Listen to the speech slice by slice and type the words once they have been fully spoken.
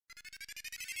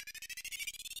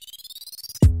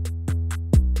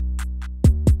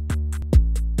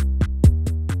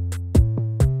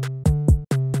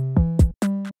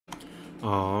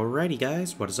Alrighty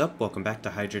guys, what is up? Welcome back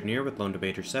to Hydroneer with Lone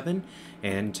Debater 7,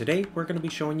 and today we're going to be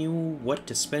showing you what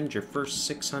to spend your first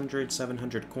 600,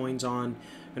 700 coins on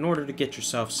in order to get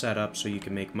yourself set up so you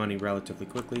can make money relatively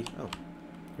quickly. Oh,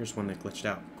 here's one that glitched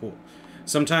out. Cool.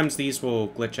 Sometimes these will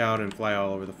glitch out and fly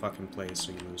all over the fucking place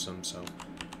so you lose them, so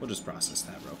we'll just process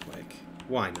that real quick.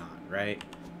 Why not, right?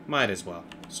 Might as well.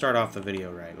 Start off the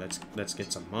video right. Let's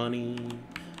get some money.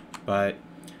 But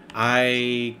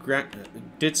I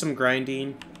did some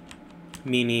grinding,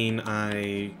 meaning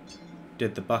I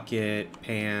did the bucket,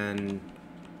 pan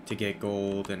to get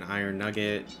gold, and iron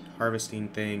nugget harvesting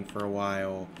thing for a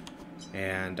while,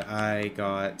 and I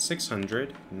got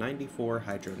 694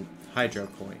 hydro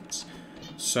coins.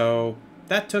 So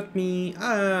that took me,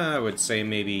 I would say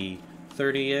maybe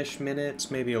 30-ish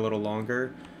minutes, maybe a little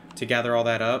longer, to gather all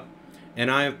that up. And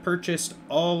I have purchased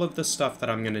all of the stuff that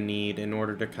I'm going to need in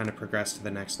order to kind of progress to the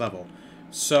next level.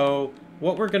 So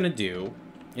what we're going to do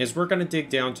is we're going to dig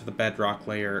down to the bedrock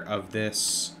layer of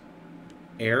this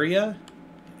area,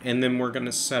 and then we're going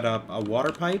to set up a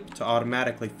water pipe to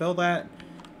automatically fill that.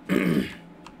 And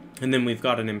then we've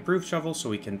got an improved shovel so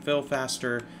we can fill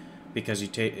faster, because you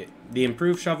take the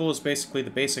improved shovel is basically the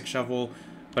basic shovel,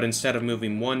 but instead of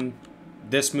moving one,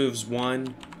 this moves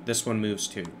one, this one moves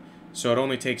two. So it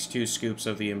only takes 2 scoops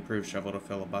of the improved shovel to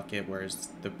fill a bucket, whereas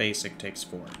the basic takes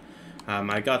 4.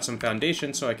 I got some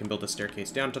foundation so I can build a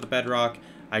staircase down to the bedrock.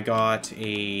 I got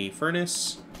a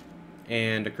furnace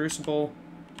and a crucible,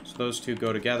 so those two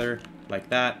go together like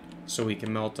that, so we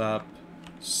can melt up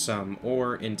some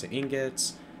ore into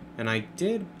ingots. And I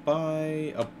did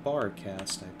buy a bar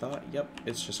cast, I thought. Yep,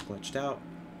 it's just glitched out.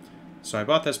 So I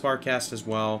bought this bar cast as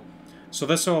well. So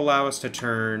this will allow us to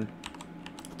turn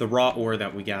the raw ore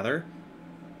that we gather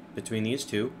between these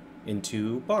two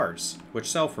into bars, which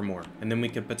sell for more, and then we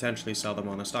could potentially sell them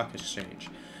on a stock exchange.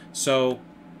 So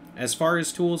as far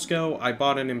as tools go, I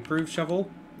bought an improved shovel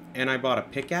and I bought a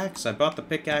pickaxe. I bought the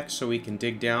pickaxe so we can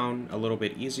dig down a little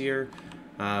bit easier,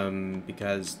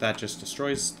 because that just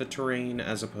destroys the terrain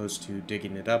as opposed to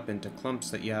digging it up into clumps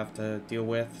that you have to deal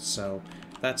with, so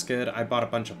that's good. I bought a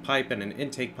bunch of pipe and an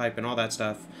intake pipe and all that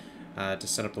stuff to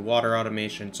set up the water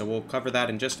automation, so we'll cover that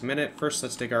in just a minute. First,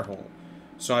 let's dig our hole.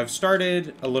 So I've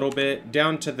started a little bit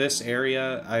down to this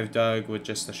area. I've dug with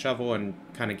just the shovel and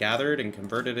kind of gathered and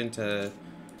converted into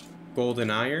gold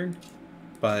and iron,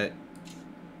 but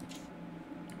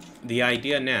the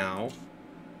idea now,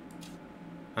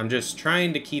 I'm just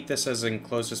trying to keep this as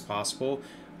enclosed as possible.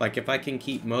 Like, if I can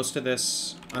keep most of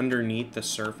this underneath the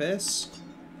surface,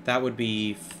 that would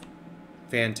be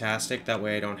fantastic. That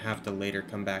way I don't have to later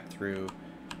come back through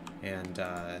and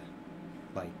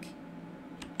like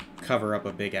cover up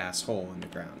a big ass hole in the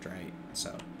ground, right?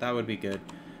 So that would be good.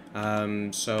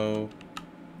 So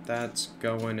that's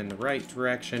going in the right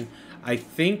direction. I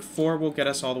think 4 will get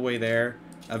us all the way there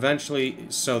eventually.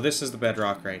 So this is the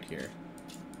bedrock right here.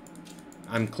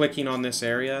 I'm clicking on this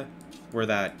area where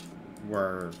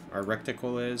our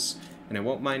reticle is, and it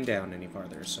won't mine down any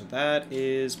farther. So that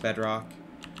is bedrock.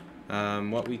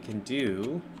 What we can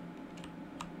do,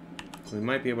 we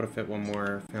might be able to fit one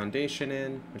more foundation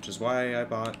in, which is why I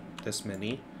bought this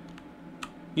many.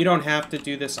 You don't have to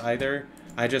do this either.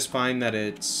 I just find that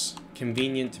it's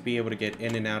convenient to be able to get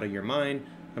in and out of your mine.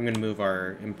 I'm going to move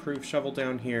our improved shovel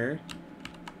down here.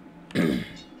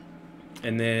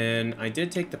 And then I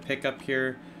did take the pick up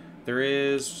here. There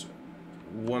is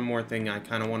one more thing I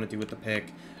kind of want to do with the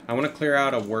pick. I want to clear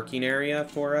out a working area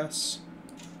for us.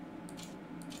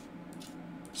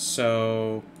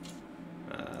 So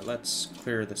let's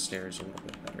clear the stairs a little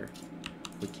bit better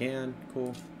if we can.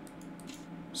 Cool.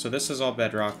 So this is all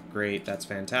bedrock. Great, that's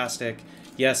fantastic.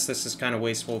 Yes, this is kind of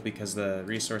wasteful because the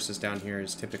resources down here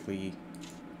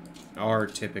are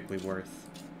typically worth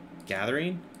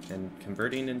gathering and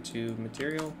converting into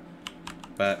material.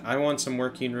 But I want some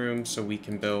working room so we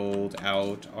can build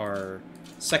out our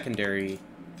secondary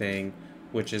thing,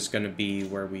 which is going to be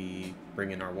where we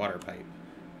bring in our water pipe.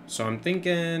 So I'm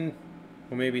thinking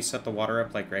we'll maybe set the water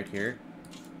up like right here.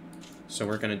 So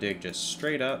we're going to dig just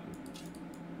straight up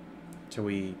till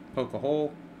we poke a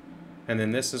hole. And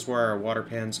then this is where our water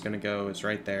pan's going to go, is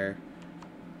right there.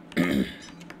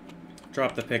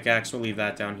 Drop the pickaxe. We'll leave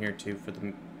that down here too for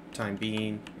the time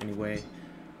being anyway.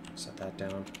 Set that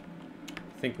down.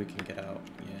 I think we can get out.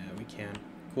 Yeah, we can.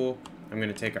 Cool. I'm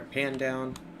going to take our pan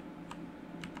down.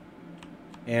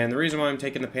 And the reason why I'm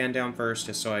taking the pan down first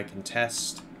is so I can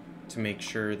test to make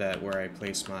sure that where I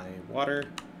place my water,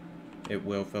 it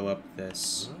will fill up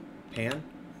this pan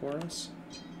for us.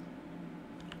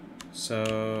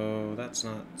 So that's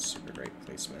not super great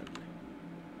placement.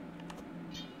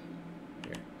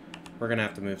 Here. We're going to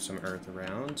have to move some earth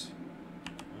around.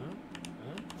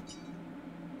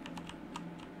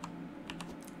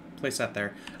 Place that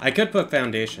there. I could put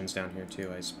foundations down here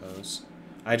too, I suppose.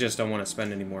 I just don't want to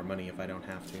spend any more money if I don't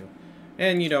have to.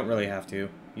 And you don't really have to.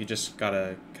 You just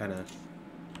gotta kind of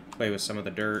play with some of the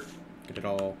dirt, get it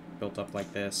all built up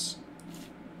like this.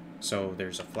 So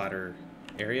there's a flatter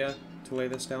area to lay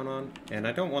this down on. And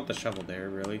I don't want the shovel there,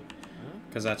 really,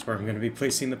 because that's where I'm going to be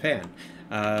placing the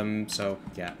pan. So,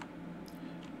 yeah.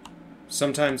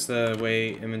 Sometimes the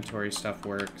way inventory stuff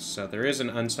works, so there is an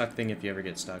unstuck thing if you ever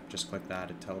get stuck. Just click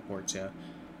that, it teleports you.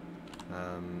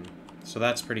 So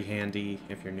that's pretty handy.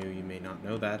 If you're new, you may not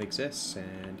know that exists,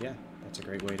 and yeah, that's a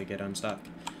great way to get unstuck.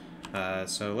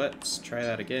 So let's try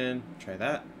that again. Try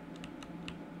that.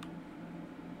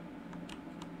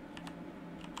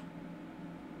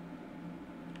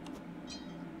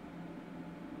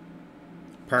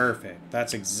 Perfect.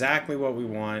 That's exactly what we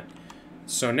want.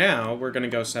 So now we're going to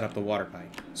go set up the water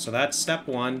pipe. So that's step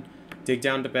one. Dig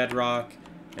down to bedrock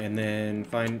and then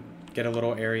get a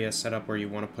little area set up where you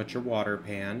want to put your water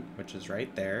pan, which is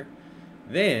right there.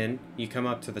 Then you come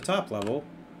up to the top level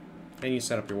and you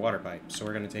set up your water pipe. So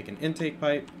we're going to take an intake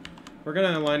pipe. We're going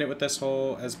to align it with this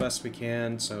hole as best we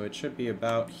can. So it should be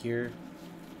about here.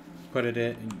 Put it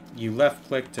in. You left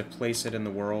click to place it in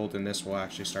the world, and this will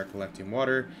actually start collecting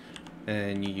water.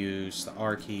 And you use the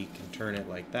R key, can turn it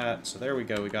like that. So there we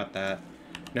go, we got that.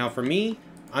 Now for me,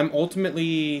 I'm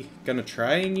ultimately going to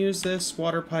try and use this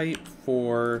water pipe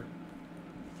for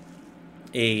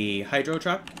a hydro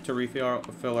truck to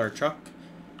refill our truck.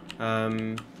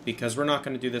 Because we're not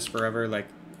going to do this forever. Like,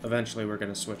 eventually we're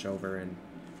going to switch over and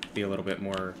be a little bit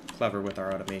more clever with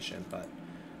our automation. But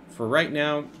for right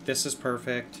now, this is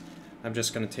perfect. I'm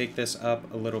just going to take this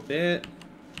up a little bit.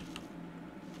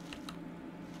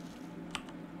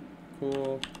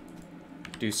 Cool.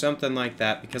 Do something like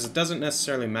that, because it doesn't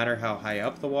necessarily matter how high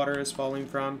up the water is falling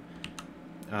from.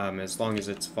 As long as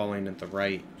it's falling at the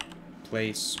right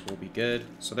place, we'll be good.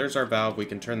 So there's our valve. We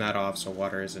can turn that off so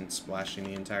water isn't splashing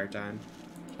the entire time.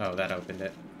 Oh, that opened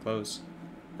it. Close.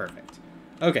 Perfect.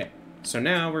 Okay, so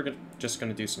now we're just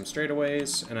going to do some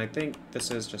straightaways, and I think this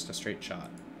is just a straight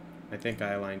shot. I think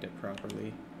I aligned it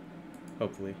properly.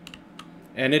 Hopefully.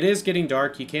 And it is getting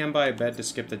dark. You can buy a bed to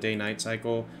skip the day-night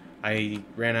cycle. I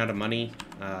ran out of money,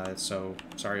 so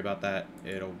sorry about that.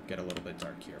 It'll get a little bit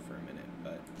dark here for a minute,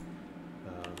 but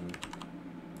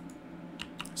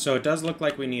so it does look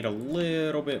like we need a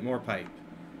little bit more pipe.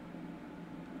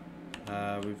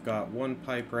 We've got one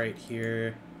pipe right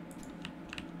here,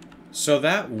 so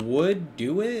that would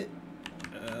do it.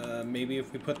 Maybe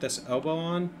if we put this elbow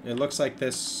on, it looks like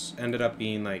this ended up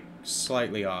being like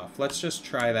slightly off. Let's just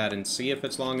try that and see if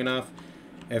it's long enough.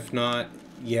 If not,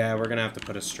 yeah, we're gonna have to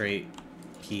put a straight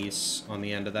piece on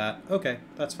the end of that. Okay,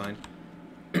 that's fine.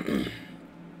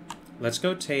 Let's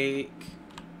go took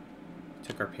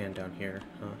our pan down here,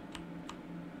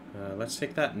 huh? Let's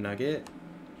take that nugget,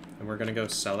 and we're gonna go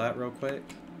sell that real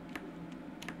quick.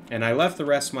 And I left the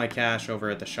rest of my cash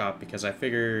over at the shop because I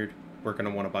figured we're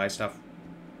gonna want to buy stuff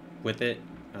with it.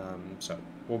 So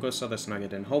we'll go sell this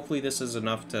nugget, and hopefully this is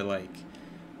enough to like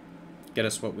get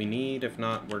us what we need. If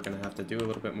not, we're gonna have to do a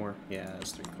little bit more. Yeah,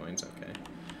 it's 3 coins. Okay.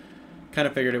 Kind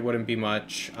of figured it wouldn't be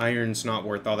much. Iron's not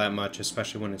worth all that much,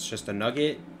 especially when it's just a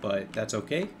nugget, but that's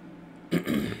okay.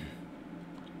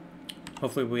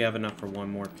 Hopefully we have enough for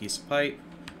one more piece of pipe.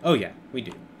 Oh yeah, we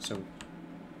do. So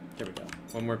there we go.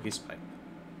 One more piece of pipe.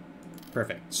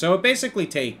 Perfect. So it basically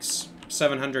takes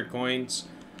 700 coins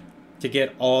to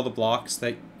get all the blocks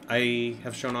that I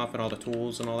have shown off and all the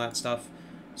tools and all that stuff.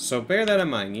 So bear that in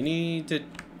mind. You need to,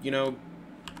 you know,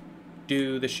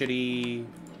 do the shitty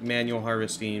manual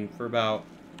harvesting for about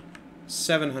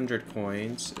 700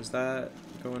 coins. Is that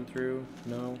going through?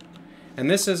 No. And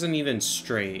this isn't even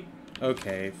straight.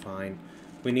 Okay, fine.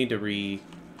 We need to redo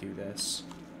this.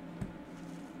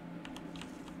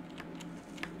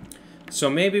 So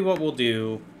maybe what we'll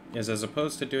do is, as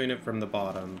opposed to doing it from the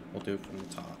bottom, we'll do it from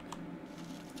the top.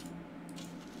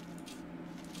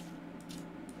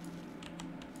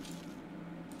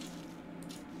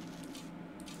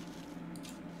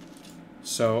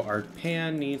 So our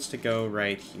pan needs to go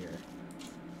right here.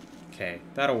 Okay,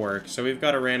 that'll work. So we've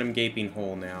got a random gaping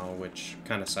hole now, which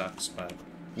kind of sucks, but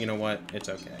you know what? It's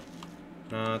okay.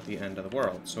 Not the end of the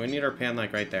world. So we need our pan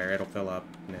like right there. It'll fill up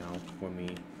now when we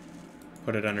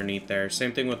put it underneath there.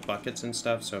 Same thing with buckets and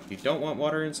stuff. So if you don't want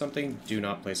water in something, do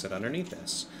not place it underneath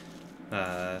this,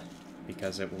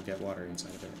 because it will get water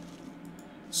inside of it.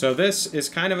 So this is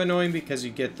kind of annoying because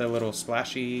you get the little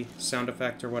splashy sound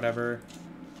effect or whatever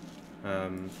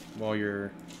while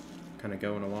you're kind of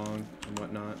going along and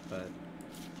whatnot, but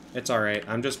It's alright.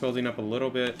 I'm just building up a little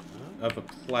bit of a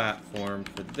platform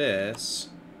for this,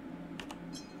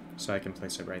 so I can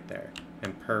place it right there.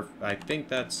 And I think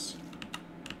that's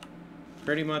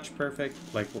pretty much perfect.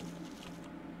 Like,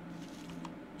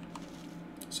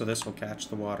 so this will catch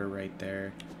the water right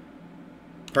there.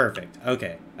 Perfect.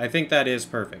 Okay. I think that is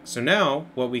perfect. So now,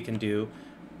 what we can do,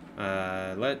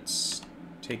 let's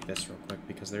take this real quick,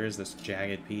 because there is this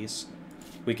jagged piece.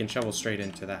 We can shovel straight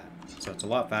into that. So it's a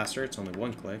lot faster. It's only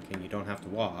one click, and you don't have to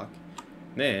walk.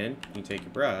 Then, you take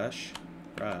your brush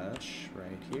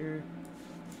right here,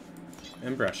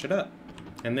 and brush it up.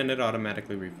 And then it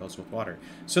automatically refills with water.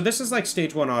 So this is like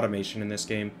stage 1 automation in this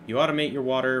game. You automate your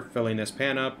water, filling this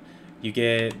pan up. You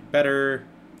get better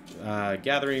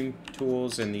gathering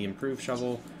tools in the improved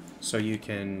shovel, so you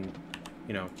can,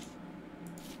 you know,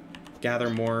 gather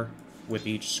more with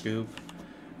each scoop.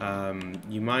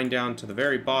 You mine down to the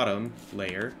very bottom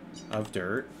layer of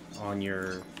dirt on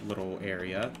your little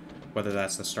area. Whether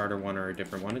that's the starter one or a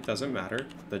different one, it doesn't matter.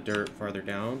 The dirt farther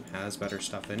down has better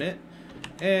stuff in it.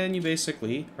 And you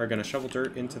basically are going to shovel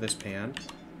dirt into this pan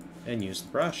and use the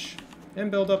brush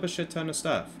and build up a shit ton of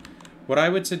stuff. What I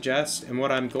would suggest, and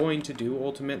what I'm going to do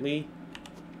ultimately,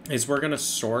 is we're going to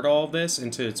sort all this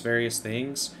into its various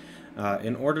things.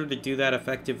 In order to do that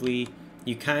effectively,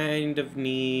 you kind of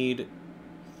need...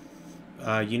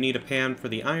 you need a pan for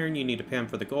the iron, you need a pan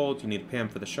for the gold, you need a pan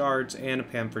for the shards, and a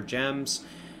pan for gems.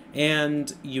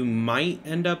 And you might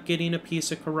end up getting a piece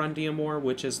of corundium ore,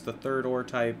 which is the third ore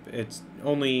type. It's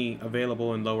only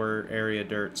available in lower area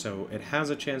dirt, so it has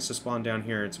a chance to spawn down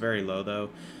here. It's very low, though.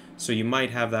 So you might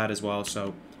have that as well.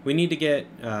 So we need to get,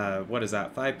 what is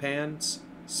that, 5 pans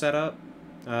set up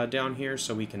down here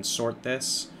so we can sort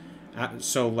this.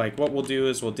 So, like, what we'll do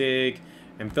is we'll dig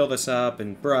and fill this up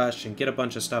and brush and get a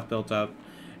bunch of stuff built up.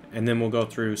 And then we'll go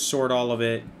through, sort all of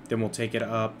it. Then we'll take it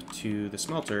up to the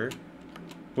smelter.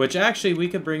 Which, actually, we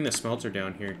could bring the smelter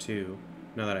down here, too,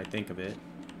 now that I think of it.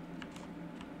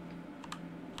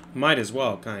 Might as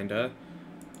well, kinda.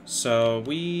 So,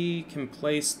 we can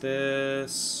place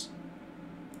this...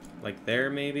 like there,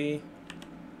 maybe?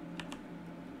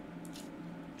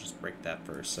 Just break that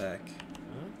for a sec.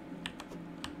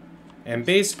 And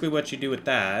basically what you do with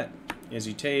that is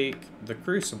you take the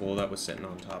crucible that was sitting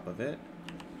on top of it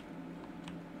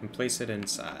and place it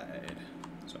inside.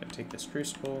 So I take this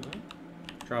crucible...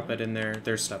 drop it in there.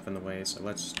 There's stuff in the way, so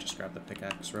let's just grab the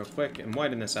pickaxe real quick and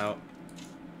widen this out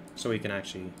so we can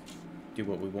actually do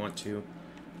what we want to.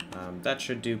 That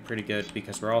should do pretty good,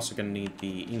 because we're also going to need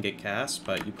the ingot cast,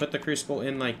 but you put the crucible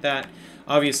in like that.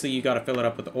 Obviously, you got to fill it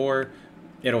up with ore.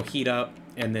 It'll heat up,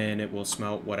 and then it will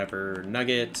smelt whatever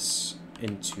nuggets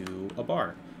into a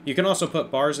bar. You can also put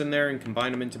bars in there and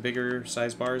combine them into bigger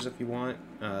size bars if you want.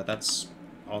 That's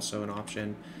also an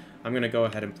option. I'm going to go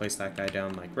ahead and place that guy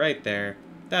down like right there.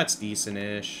 That's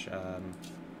decent-ish.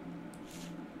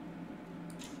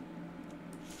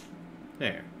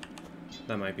 There.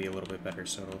 That might be a little bit better,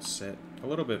 so it'll sit a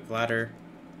little bit flatter.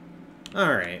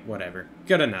 Alright, whatever.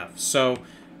 Good enough. So,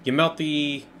 you melt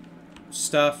the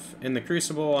stuff in the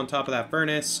crucible on top of that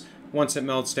furnace. Once it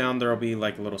melts down, there will be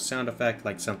like a little sound effect,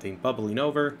 like something bubbling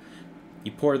over.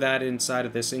 You pour that inside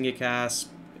of this ingot cast,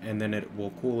 and then it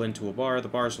will cool into a bar. The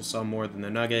bars will sell more than the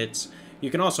nuggets.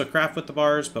 You can also craft with the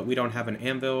bars, but we don't have an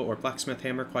anvil or blacksmith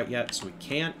hammer quite yet, so we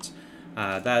can't.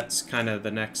 That's kind of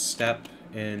the next step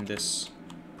in this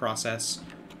process,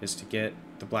 is to get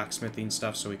the blacksmithing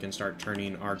stuff so we can start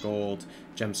turning our gold,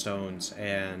 gemstones,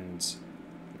 and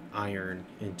iron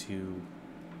into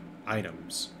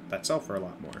items that sell for a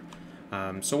lot more.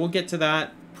 So we'll get to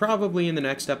that probably in the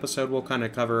next episode. We'll kind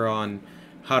of cover on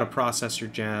how to process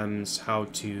your gems, how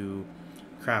to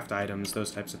craft items, those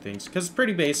types of things, because it's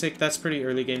pretty basic. That's pretty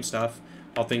early game stuff,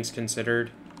 all things considered.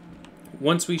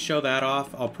 Once we show that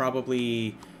off, I'll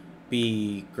probably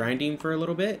be grinding for a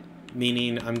little bit,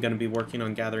 meaning I'm going to be working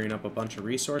on gathering up a bunch of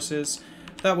resources.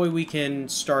 That way we can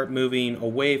start moving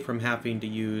away from having to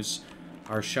use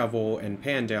our shovel and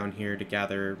pan down here to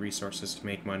gather resources to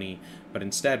make money, but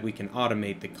instead we can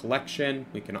automate the collection,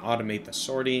 we can automate the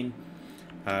sorting.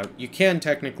 You can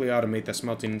technically automate the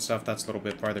smelting and stuff. That's a little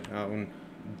bit farther down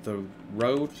the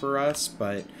road for us,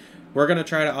 but we're going to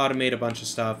try to automate a bunch of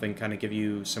stuff and kind of give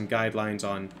you some guidelines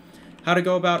on how to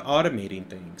go about automating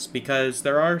things, because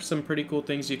there are some pretty cool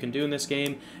things you can do in this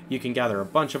game. You can gather a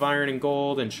bunch of iron and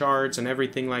gold and shards and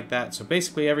everything like that. So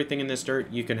basically everything in this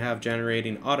dirt you can have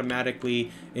generating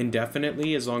automatically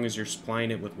indefinitely as long as you're supplying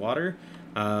it with water.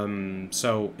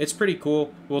 So it's pretty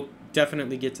cool. We'll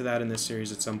definitely get to that in this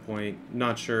series at some point.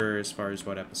 Not sure as far as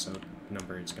what episode.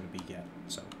 number it's going to be yet.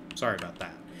 So, sorry about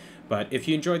that. But if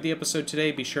you enjoyed the episode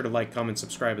today, be sure to like, comment,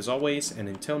 subscribe as always. And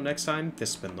until next time,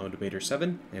 this has been Lone Debater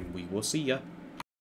 7, and we will see ya.